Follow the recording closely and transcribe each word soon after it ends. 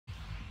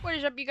What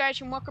is up, you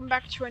guys, and welcome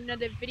back to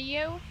another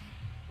video.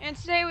 And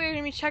today we're going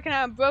to be checking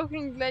out a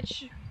broken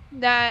glitch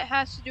that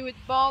has to do with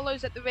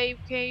ballers at the Rave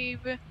Cave.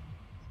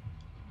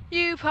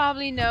 You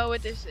probably know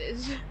what this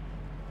is.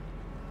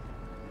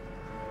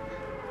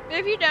 But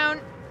if you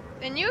don't,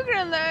 then you're going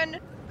to learn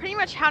pretty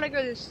much how to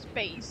go to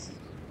space.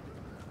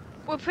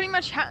 Or pretty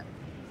much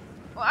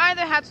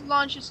either how to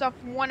launch yourself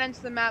from one end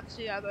of the map to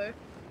the other.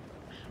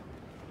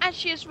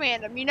 Actually, it's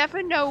random. You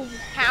never know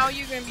how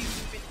you're going to be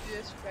moving through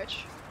this glitch.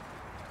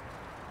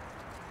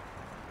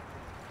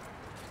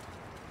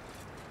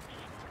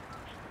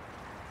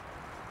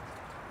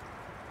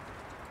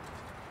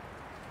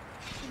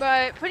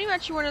 But pretty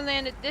much you want to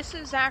land at this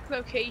exact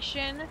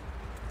location.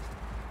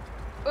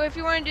 Or if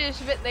you want to do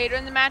this a bit later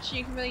in the match,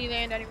 you can really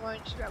land anywhere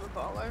and just grab a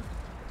baller.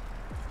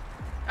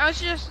 I was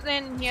just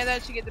landing here though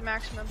to get the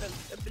maximum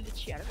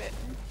ability out of it.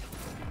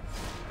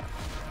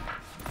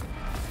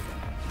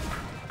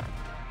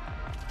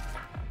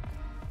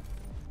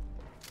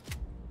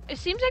 It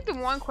seems like the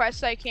one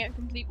quest that I can't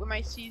complete with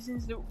my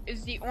seasons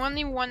is the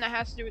only one that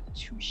has to do with the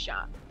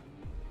 2-shot.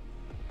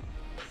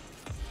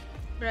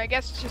 But I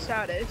guess it's just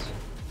how it is.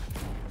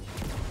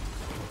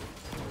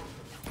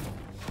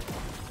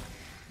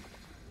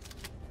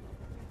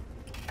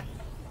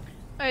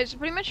 Alright, so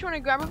pretty much you want to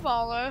grab a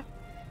baller,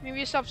 move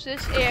yourself to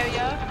this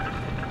area,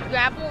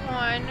 grapple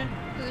on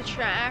to the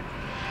track.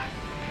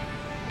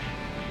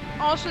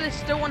 Also, this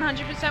still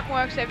 100%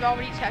 works. I've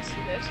already tested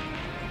this.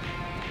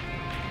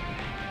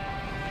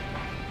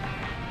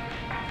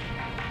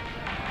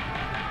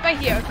 Right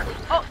here.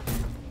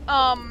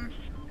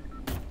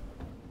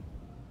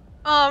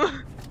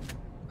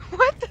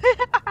 What the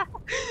heck?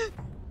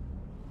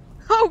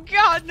 Oh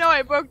god, no,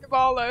 I broke the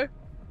baller.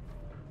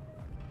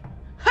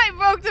 I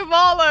broke the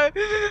baller!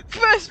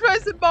 First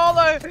person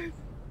baller!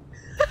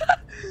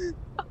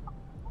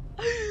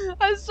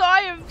 I'm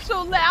sorry I'm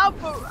so loud,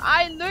 but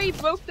I literally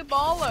broke the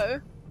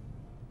baller.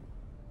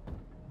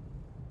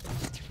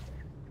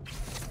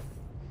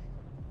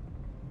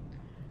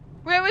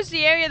 Where was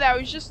the area that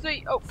was just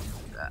the— oh,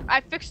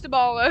 I fixed the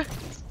baller.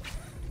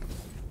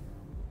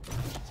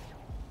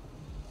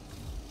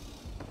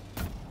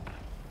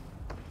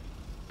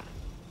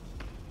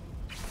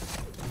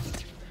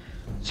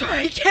 So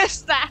I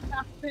guess that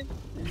happened.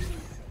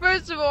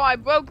 First of all, I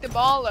broke the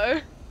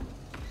baller.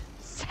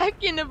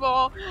 Second of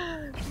all,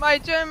 I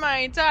turned my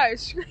entire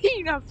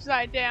screen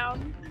upside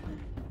down.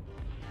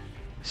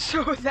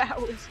 So that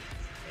was—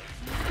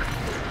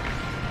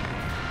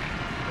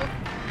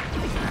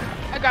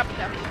 I got the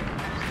devil.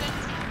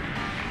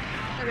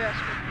 Okay, that's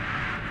good.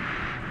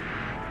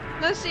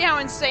 Let's see how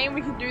insane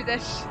we can do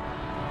this.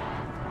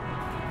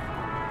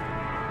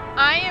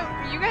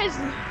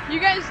 You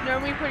guys know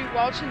me pretty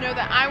well to know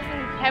that I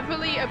will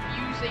heavily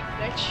abuse a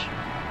glitch.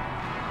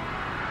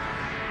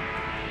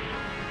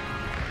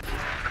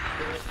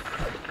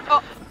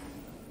 Oh.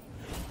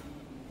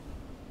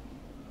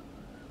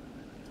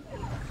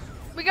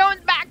 We're going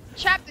back to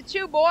chapter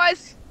 2,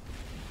 boys.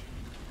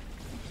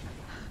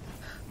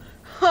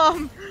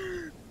 Oh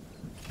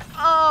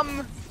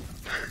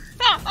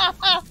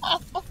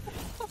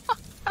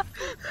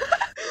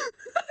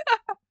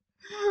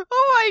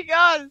my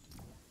god.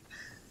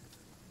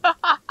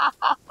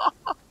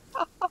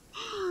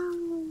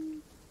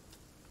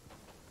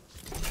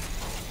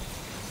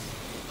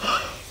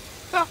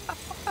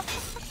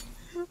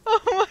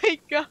 Oh my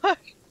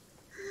gosh.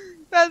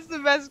 That's the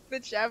best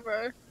glitch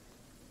ever.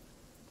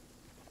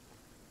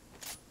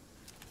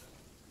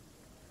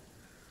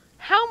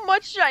 How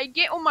much did I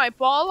get on my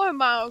baller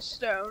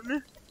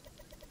milestone?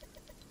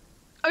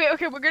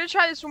 Okay, we're gonna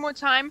try this one more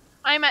time.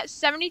 I'm at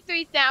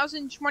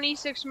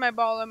 73,026 for my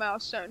baller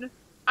milestone.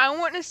 I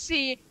want to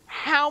see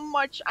how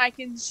much I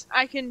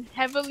can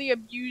heavily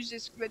abuse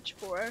this glitch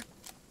for.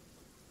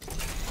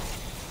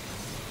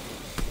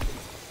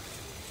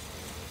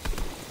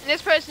 And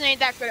this person ain't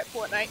that good at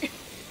Fortnite.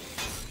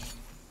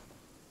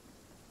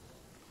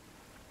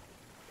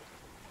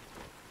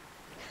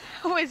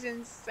 That was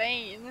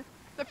insane.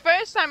 The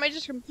first time I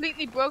just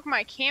completely broke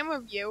my camera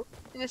view,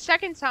 and the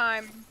second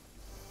time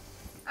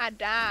I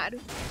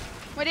died.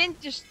 Well, I didn't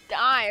just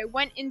die, I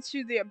went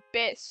into the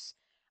abyss.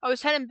 I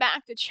was heading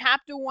back to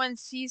chapter 1,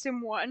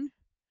 season 1.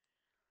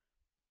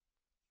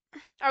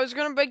 I was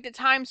gonna break the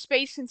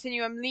time-space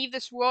continuum, leave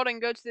this world, and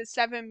go to the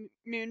 7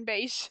 moon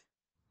base.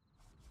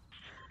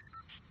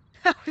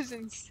 That was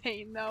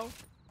insane, though.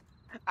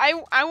 I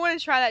want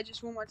to try that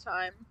just one more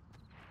time.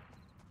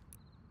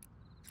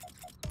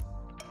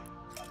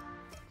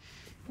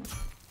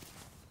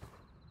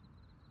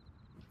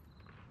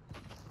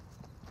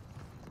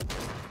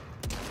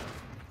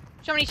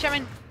 Somebody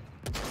coming.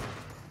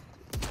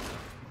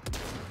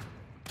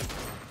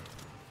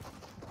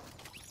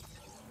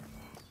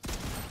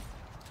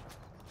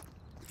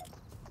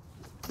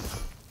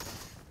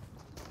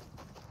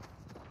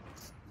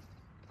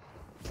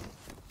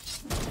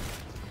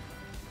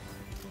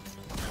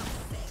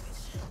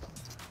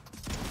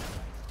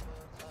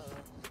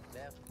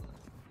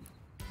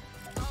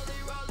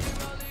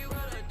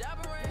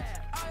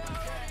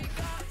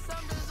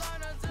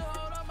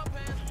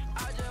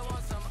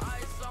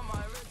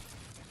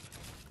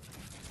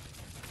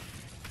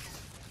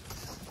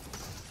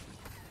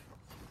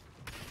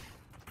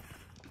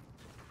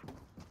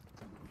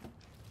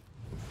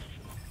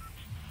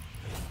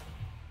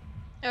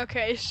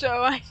 Okay,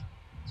 so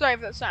sorry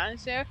for the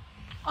silence there.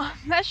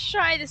 Let's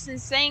try this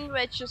insane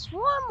glitch just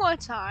one more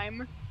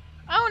time.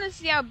 I want to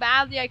see how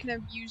badly I can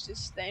abuse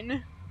this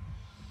thing.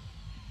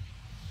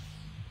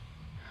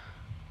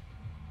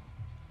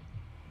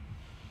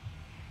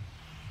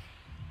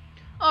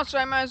 Also,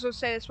 I might as well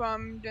say this while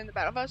I'm doing the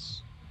battle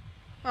bus.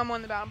 I'm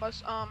on the battle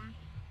bus.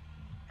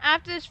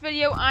 After this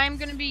video, I'm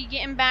gonna be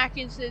getting back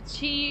into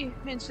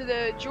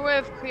the joy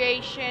of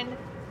creation.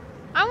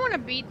 I want to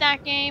beat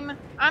that game.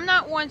 I'm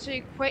not one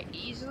to quit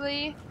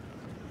easily.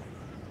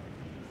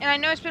 And I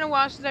know it's been a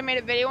while since I made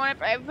a video on it,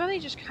 but I really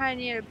just kind of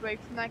need a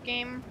break from that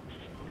game.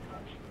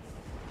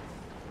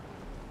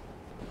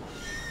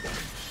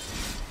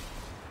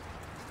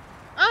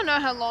 I don't know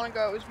how long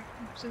ago it was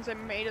since I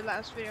made a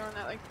last video on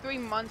that, like 3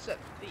 months at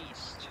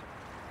least.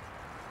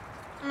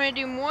 I'm gonna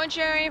do more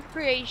journey of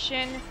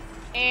creation,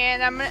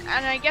 and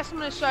I guess I'm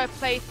gonna start a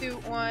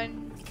playthrough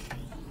on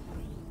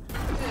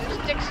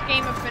the 6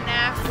 game of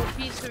FNAF or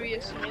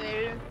Pizzeria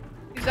Simulator,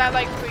 because I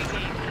like free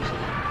games.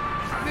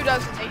 Who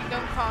doesn't? They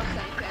don't cost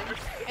anything.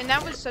 And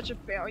that was such a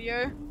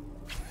failure.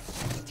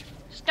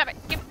 Stop it!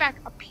 Get back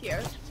up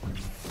here.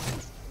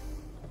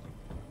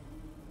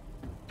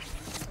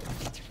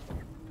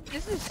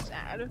 This is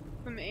sad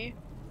for me.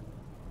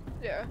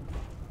 Yeah.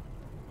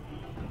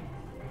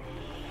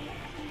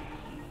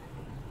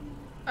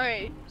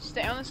 Alright,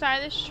 stay on the side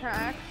of this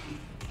track.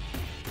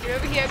 Get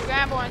over here,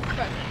 grab one,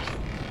 cut.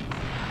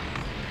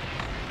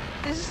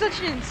 This is such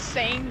an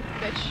insane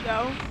glitch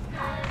show.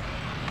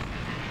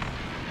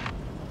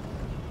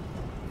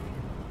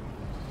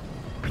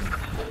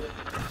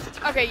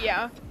 Okay,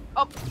 yeah.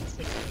 Oh.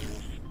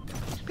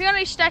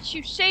 Peony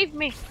statue, save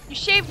me! You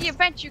saved the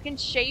event, you can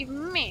save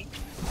me!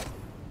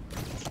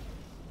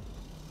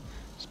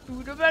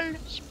 Spootable,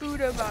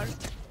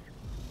 spootable.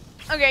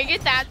 Okay,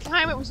 get that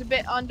time, it was a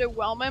bit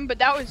underwhelming, but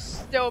that was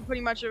still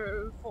pretty much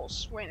a full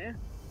swing.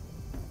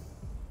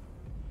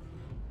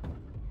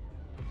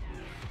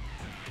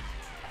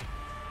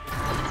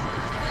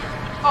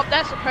 Oh,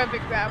 that's a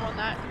perfect grab on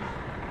that.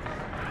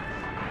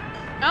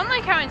 I don't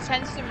like how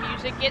intense the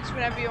music gets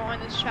whenever you're on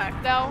this track,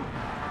 though.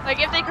 Like,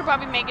 if they could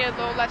probably make it a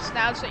little less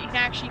loud so you can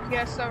actually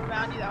hear stuff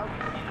around you, that would be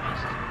pretty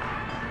nice.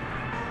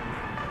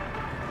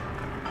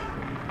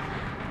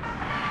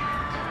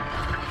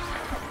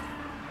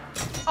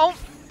 Oh!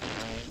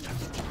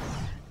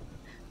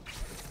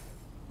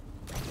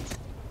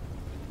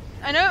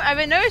 I know, I've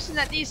been noticing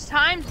that these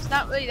times it's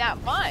not really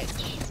that much.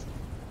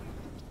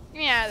 Get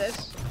me out of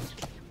this.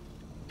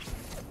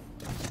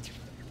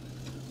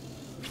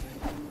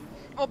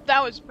 Oh,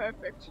 that was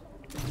perfect.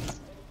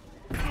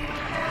 It's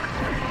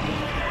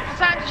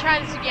time to try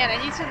this again. I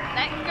need to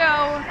let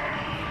go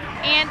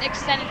and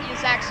extend it at the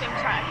exact same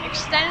time.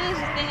 Extend is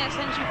the thing that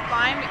sends you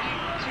flying, but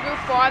to go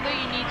farther,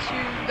 you need to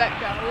let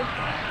go.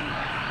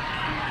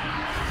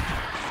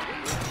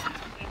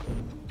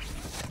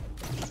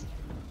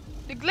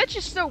 The glitch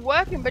is still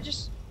working, but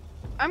just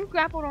I'm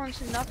grappled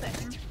onto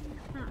nothing.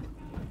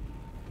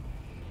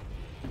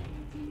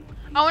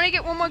 I want to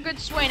get one more good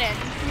swing in.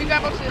 Let me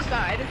grapple to the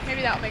side.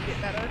 Maybe that'll make it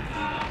better.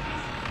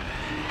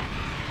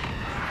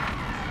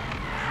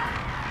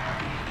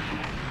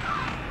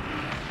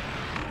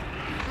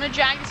 I'm gonna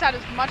drag this out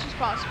as much as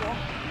possible.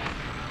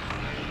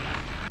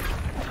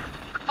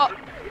 Oh.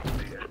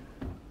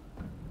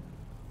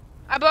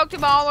 I broke the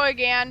baller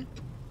again.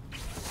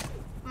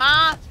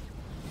 Ma,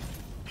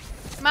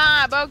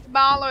 I broke the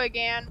baller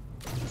again.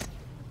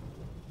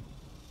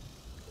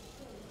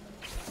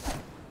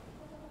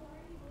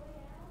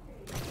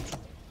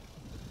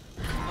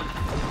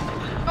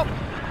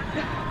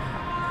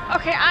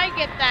 Okay, I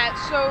get that.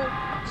 So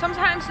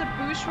sometimes the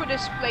boost will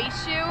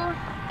displace you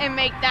and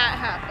make that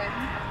happen.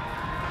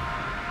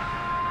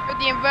 With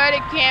the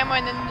inverted camera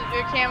and then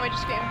your camera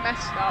just getting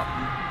messed up.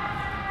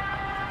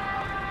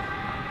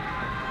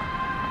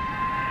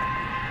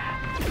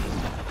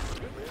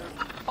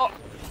 Oh,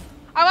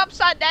 I'm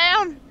upside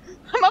down.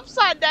 I'm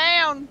upside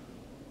down.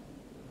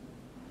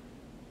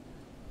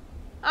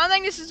 I don't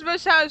think this is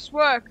supposed to how this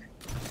work.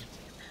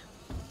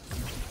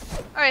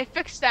 Alright,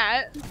 fix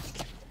that.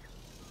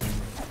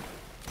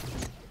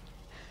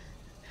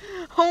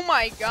 Oh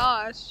my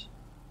gosh.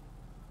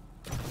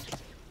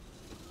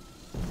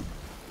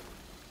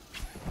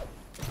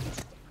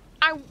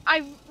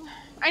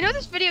 I know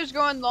this video is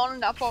going long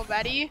enough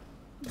already,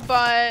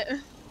 but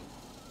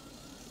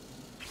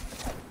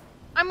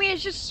I mean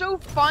it's just so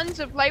fun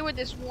to play with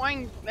this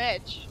one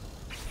glitch.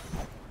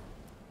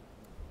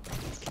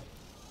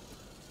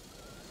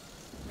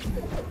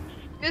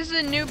 This is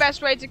the new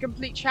best way to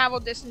complete travel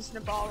distance in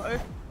a baller.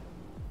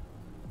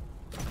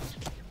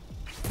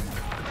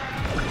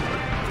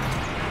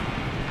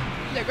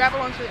 Yeah, grab it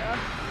once we are.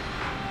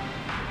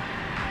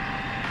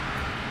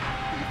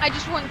 I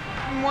just want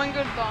one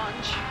good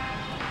launch.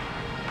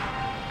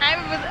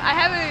 I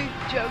have a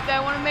joke that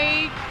I want to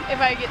make if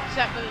I get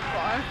set really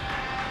far.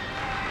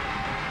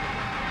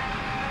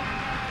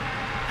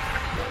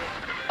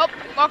 Oh,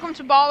 welcome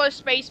to Baller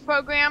Space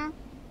Program.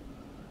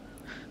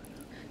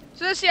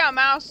 So let's see how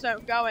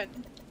milestone going.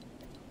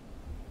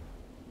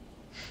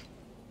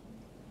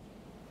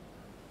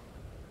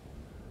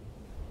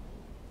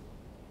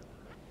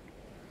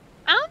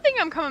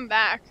 I'm coming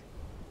back.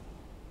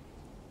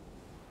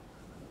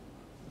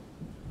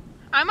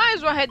 I might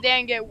as well head there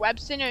and get web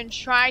center and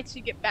try to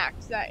get back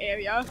to that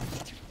area.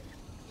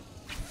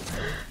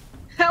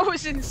 That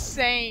was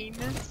insane.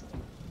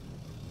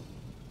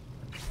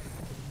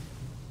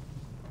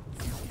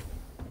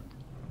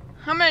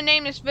 I'm gonna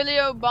name this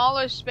video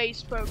Baller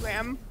Space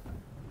Program.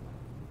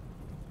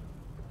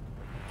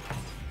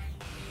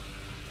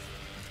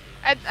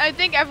 I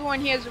think everyone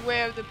here is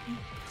aware of the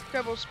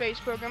Kerbal Space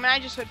Program, and I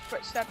just heard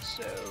footsteps,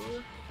 so...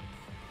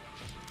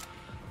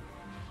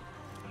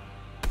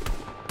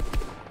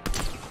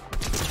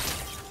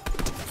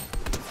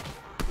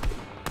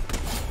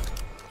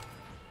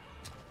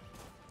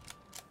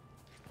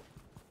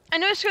 I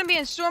know it's gonna be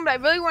in storm, but I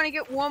really want to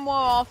get one more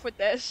off with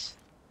this.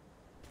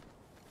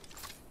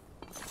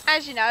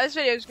 Actually, no, this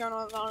video is going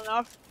on long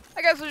enough.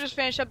 I guess I'll just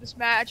finish up this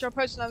match. I'll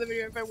post another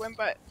video if I win,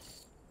 but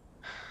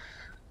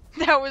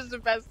that was the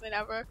best thing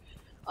ever.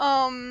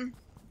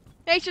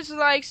 Make sure to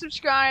like,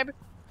 subscribe,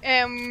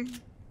 and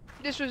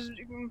this was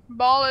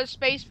Baller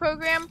Space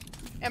Program,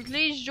 and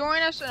please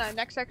join us in our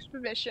next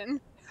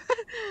expedition.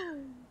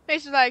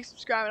 Make sure to like,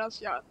 subscribe, and I'll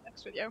see y'all in the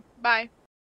next video. Bye.